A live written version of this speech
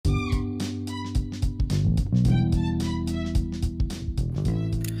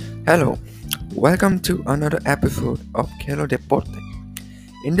Hello, welcome to another episode of Kelo Deporte.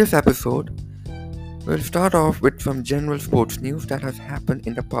 In this episode, we'll start off with some general sports news that has happened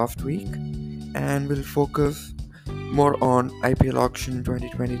in the past week, and we'll focus more on IPL Auction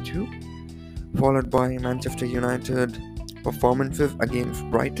 2022, followed by Manchester United performances against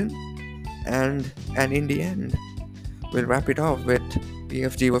Brighton, and in the end, we'll wrap it off with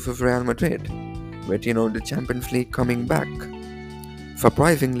PSG versus Real Madrid, with the Champions League coming back.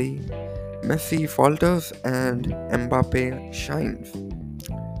 Surprisingly, Messi falters and Mbappe shines.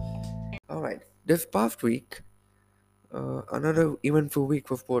 Alright, this past week, another eventful week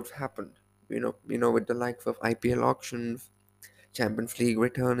for sports happened. With the likes of IPL auctions, Champions League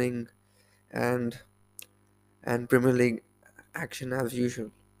returning, and Premier League action as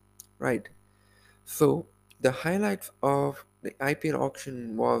usual. Right. So the highlights of the IPL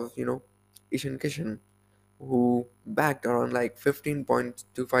auction was, Ishan Kishan, who backed around like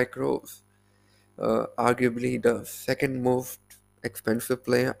 15.25 crores, arguably the second most expensive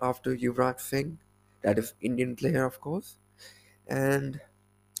player after Yuvraj Singh, that is Indian player of course, and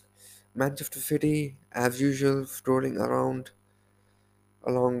Manchester City as usual strolling around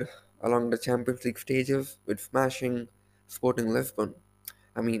along along the Champions League stages with smashing Sporting Lisbon.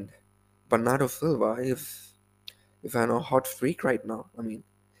 I mean, Bernardo Silva is on a hot streak right now. I mean,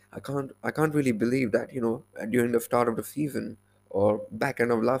 I can't really believe that during the start of the season or back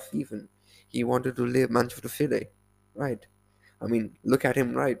end of last season he wanted to leave Manchester City, right? I mean, look at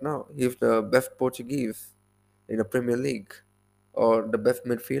him right now. He's the best Portuguese in the Premier League or the best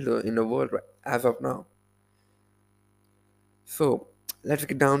midfielder in the world as of now. So let's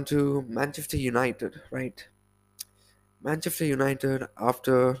get down to Manchester United, right? Manchester United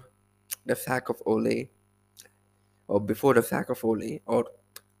after the sack of Ole, or before the sack of Ole, or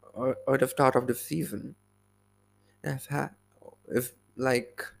the start of the season, have had is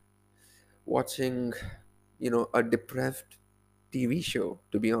like watching, a depressed TV show.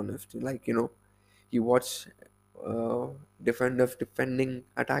 To be honest, like you watch uh, defenders defending,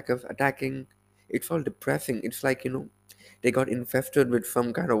 attackers attacking. It's all depressing. It's like they got infested with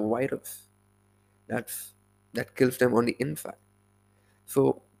some kind of virus that's that kills them on the inside.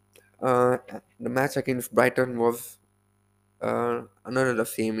 So the match against Brighton was another the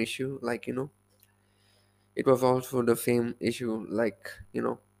same issue. Like it was also the same issue. Like it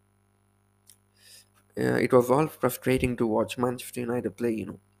was all frustrating to watch Manchester United play.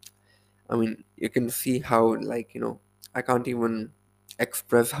 I mean, you can see how like I can't even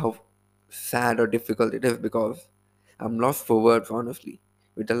express how sad or difficult it is because I'm lost for words, honestly.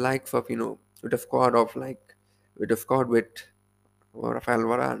 With the likes of with a squad of like with a squad with Rafael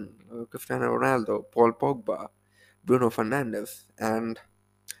Varane, Cristiano Ronaldo, Paul Pogba, Bruno Fernandes, and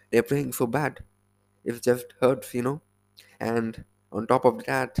they're playing so bad. It just hurts. And on top of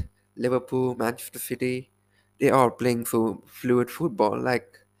that, Liverpool, Manchester City, they are playing so fluid football.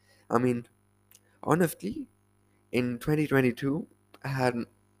 Like, I mean, honestly, in 2022, I had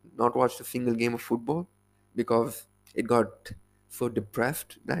not watched a single game of football because it got so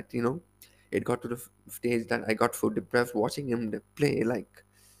depressed that it got to the stage that I got so depressed watching him play. Like,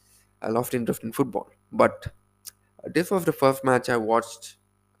 I lost interest in football. But this was the first match I watched,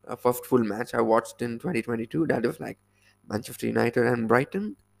 first full match I watched in 2022. That was like Manchester United and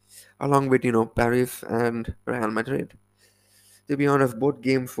Brighton, along with Paris and Real Madrid. To be honest, both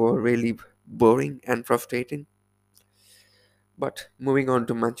games were really boring and frustrating. But moving on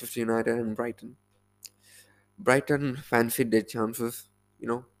to Manchester United and Brighton, Brighton fancied their chances. You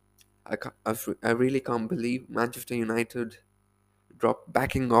know, I really can't believe Manchester United dropped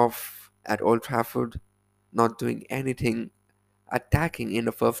backing off at Old Trafford, not doing anything attacking in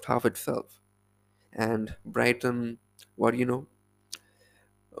the first half itself. And Brighton, what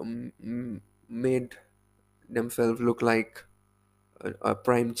made themselves look like a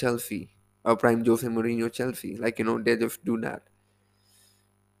prime Chelsea, a prime Jose Mourinho Chelsea. Like they just do that.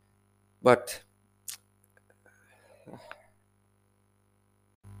 But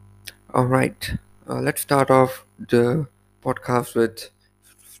all right, let's start off the podcast with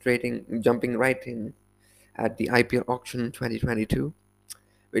jumping right in at the IPL auction 2022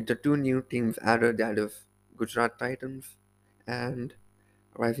 with the two new teams added, that is Gujarat Titans and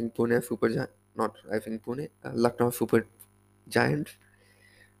Rising Pune not Rising Pune, Lucknow Super Giants.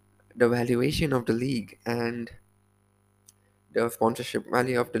 The valuation of the league and the sponsorship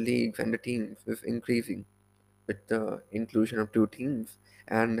value of the leagues and the teams is increasing with the inclusion of two teams,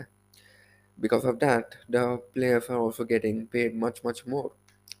 and because of that, the players are also getting paid much, much more.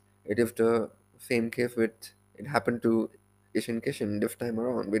 It is the same case with it happened to Ishan Kishan this time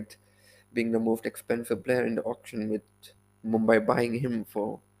around with being the most expensive player in the auction, with Mumbai buying him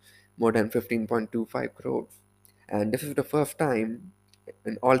for more than 15.25 crores. And this is the first time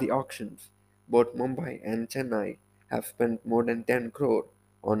in all the auctions both Mumbai and Chennai have spent more than 10 crore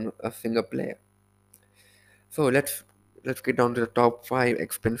on a single player. So let's get down to the top 5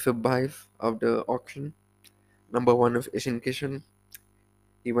 expensive buys of the auction. Number 1 is Ishan Kishan.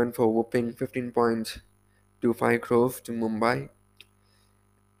 He went for whooping 15.25 crores to Mumbai,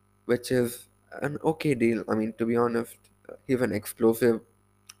 which is an okay deal. I mean, to be honest, he's an explosive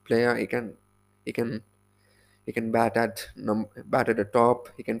player. He can he can bat at the top.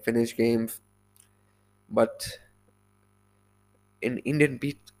 He can finish games, but in Indian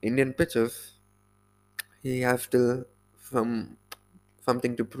pitches, he has still some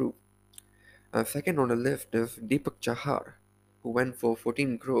something to prove. Second on the list is Deepak Chahar, who went for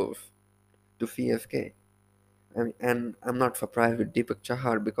 14 crores to CSK. And I'm not surprised with Deepak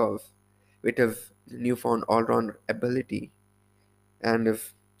Chahar because with his newfound all-round ability and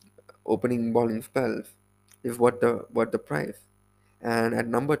his opening bowling spells is what the price. And at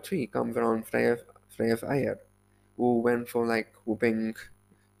number three comes around Shreyas Iyer, who went for like whooping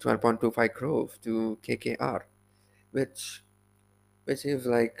 12.25 crores to KKR, which which is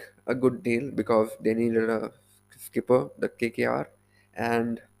like a good deal because they needed a skipper, the KKR,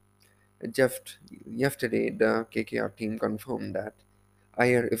 and just yesterday the KKR team confirmed that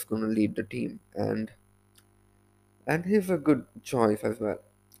Iyer is going to lead the team, and he's a good choice as well.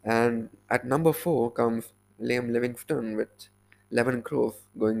 And at number four comes Liam Livingston with 11 crores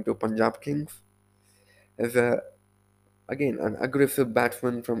going to Punjab Kings. Is a again an aggressive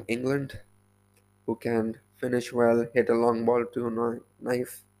batsman from England who can finish well, hit a long ball to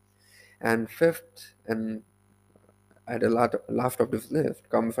nice. And fifth, and at the last of this list,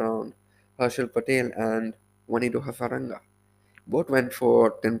 comes around Harshal Patel and Wanidu Hasaranga. Both went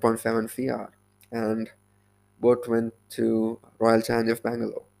for 10.7 CR and both went to Royal Challengers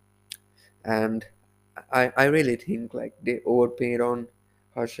Bangalore. And I really think like they overpaid on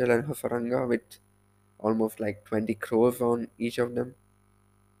Harshal and Hasaranga with almost like 20 crores on each of them.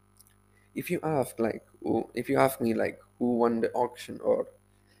 If you ask me like who won the auction or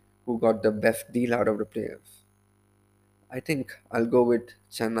who got the best deal out of the players, I think I'll go with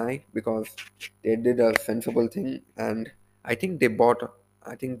Chennai because they did a sensible thing, and I think they bought,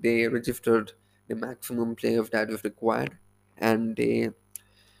 I think they registered the maximum players that was required, and they,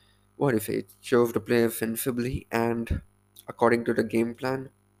 what if it chose the players sensibly and according to the game plan.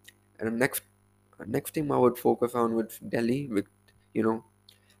 And the next team I would focus on with Delhi, with you know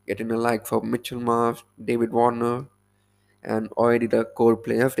getting the likes of Mitchell Marsh, David Warner, and already the core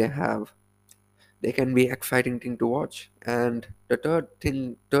players they have. They can be exciting thing to watch. And the third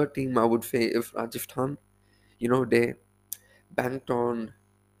team I would say is Rajasthan. They banked on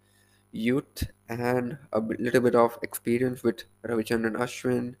youth and little bit of experience with Ravichandran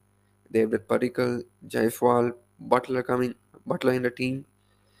Ashwin, David Padikkal, Jaiswal, Butler in the team.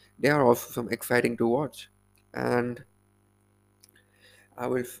 They are also some exciting to watch. And I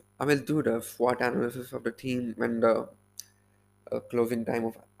will do the SWOT analysis of the team when the closing time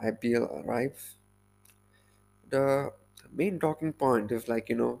of IPL arrives. The main talking point is like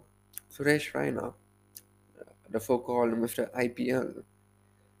Suresh Raina, the so-called Mr. IPL,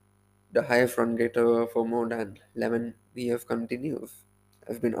 the highest run getter for more than 11 years continues,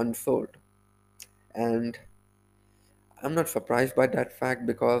 has been unsold. And I'm not surprised by that fact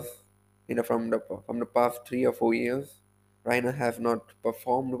because from the past 3 or 4 years, Raina has not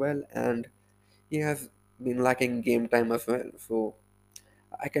performed well and he has been lacking game time as well. So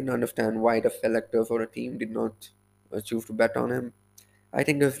I can understand why the selectors or the team did not choose to bet on him. I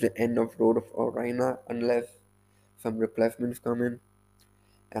think this is the end of road for Raina unless some replacements come in.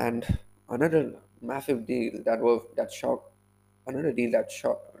 And another massive deal another deal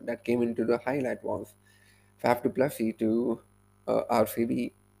that came into the highlight was Faf du Plessis to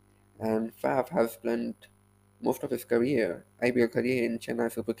RCB, and Faf has spent most of his IPL career in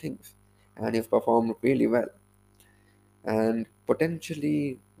Chennai Super Kings, and he's performed really well. And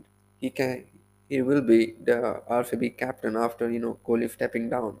potentially, he can he will be the RCB captain after Kohli stepping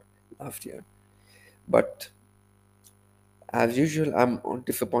down last year. But as usual, I'm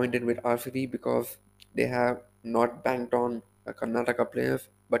disappointed with RCB because they have not banked on Karnataka players.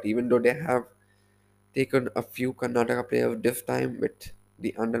 But even though they have taken a few Karnataka players this time with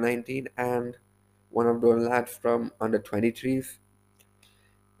the under 19 and one of the lads from under 23s,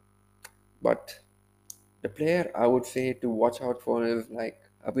 but the player I would say to watch out for is like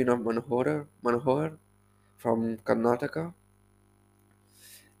Abhinav Manohar from Karnataka,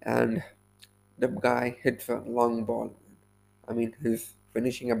 and the guy hits a long ball. I mean, his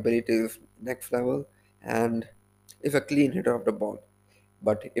finishing ability is next level and is a clean hitter of the ball.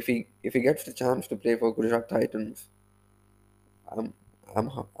 But if he gets the chance to play for Gujarat Titans, I'm,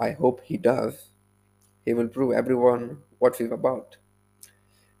 I hope he does. He will prove everyone what he's about.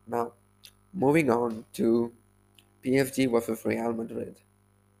 Now, moving on to PSG versus Real Madrid,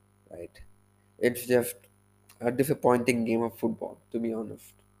 right? It's just a disappointing game of football, to be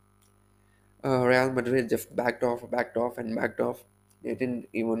honest. Real Madrid just backed off, and backed off. They didn't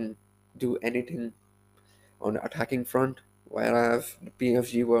even do anything on the attacking front, whereas the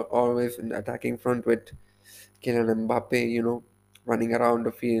PSG were always in the attacking front with Kylian Mbappe, running around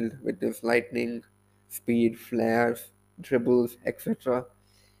the field with this lightning, speed, flares, dribbles, etc.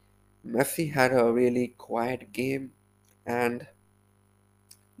 Messi had a really quiet game, and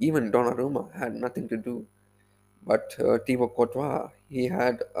even Donnarumma had nothing to do. But Thibaut Courtois, he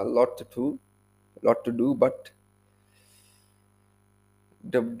had a lot to do. But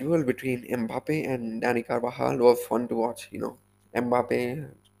the duel between Mbappe and Dani Carvajal was fun to watch.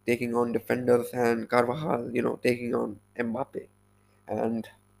 Mbappe taking on defenders and Carvajal, taking on Mbappe. And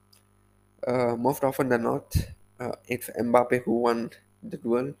most often than not, it's Mbappe who won the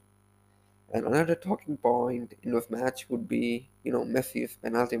duel. And another talking point in this match would be, Messi's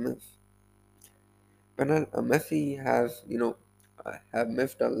penalty miss. Messi has, have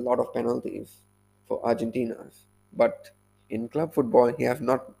missed a lot of penalties for Argentina, but in club football, he has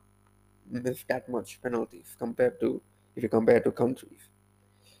not missed that much penalties compared to if you compare to countries.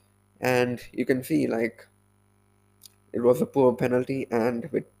 And you can see like it was a poor penalty, and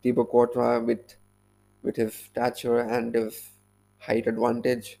with Thibaut Courtois with his stature and his height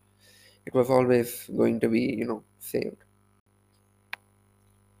advantage, it was always going to be saved.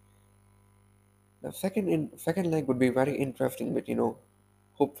 The second leg would be very interesting, but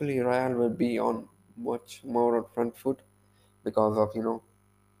hopefully Real will be on much more on front foot because of the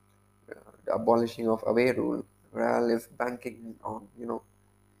abolishing of away rule. Real is banking on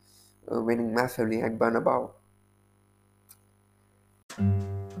winning massively at Bernabeu,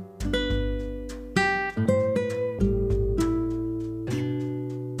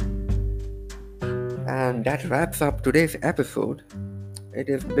 and that wraps up today's episode. It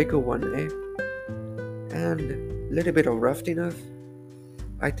is bigger one, eh? And little bit of rustiness.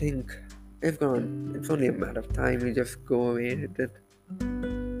 I think it's gone. It's only a matter of time. We just go away with it.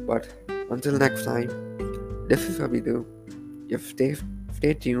 But until next time, this is how we do. Just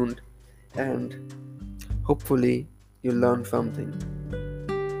stay tuned, and hopefully you learn something.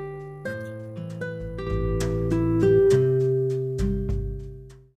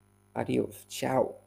 Adios. Ciao.